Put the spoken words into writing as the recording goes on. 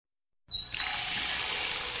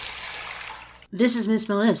This is Miss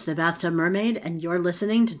Melissa, the Bathtub Mermaid, and you're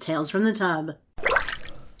listening to Tales from the Tub.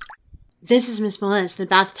 This is Miss Melissa, the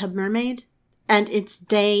Bathtub Mermaid, and it's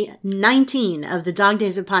day 19 of the Dog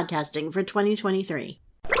Days of Podcasting for 2023.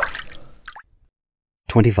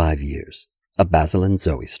 25 years. A Basil and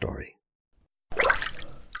Zoe story.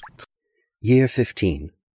 Year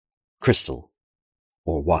 15. Crystal,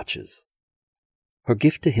 or Watches. Her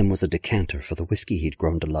gift to him was a decanter for the whiskey he'd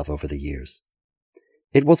grown to love over the years.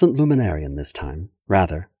 It wasn't Luminarian this time.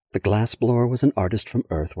 Rather, the glassblower was an artist from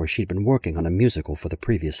Earth where she'd been working on a musical for the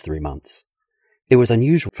previous 3 months. It was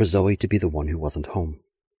unusual for Zoe to be the one who wasn't home.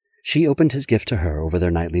 She opened his gift to her over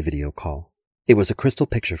their nightly video call. It was a crystal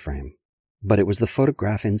picture frame, but it was the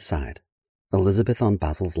photograph inside, Elizabeth on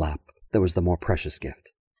Basil's lap, that was the more precious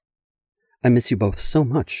gift. "I miss you both so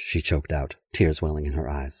much," she choked out, tears welling in her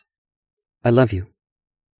eyes. "I love you."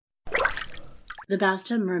 The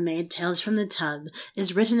Bathtub Mermaid Tales from the Tub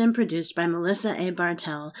is written and produced by Melissa A.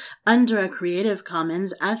 Bartell under a Creative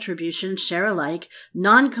Commons Attribution Share-alike,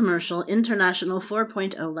 Non-Commercial International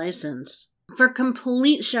 4.0 license. For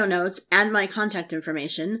complete show notes and my contact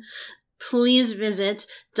information, please visit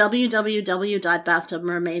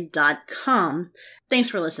www.bathtubmermaid.com. Thanks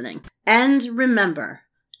for listening. And remember,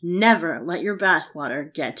 never let your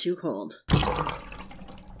bathwater get too cold.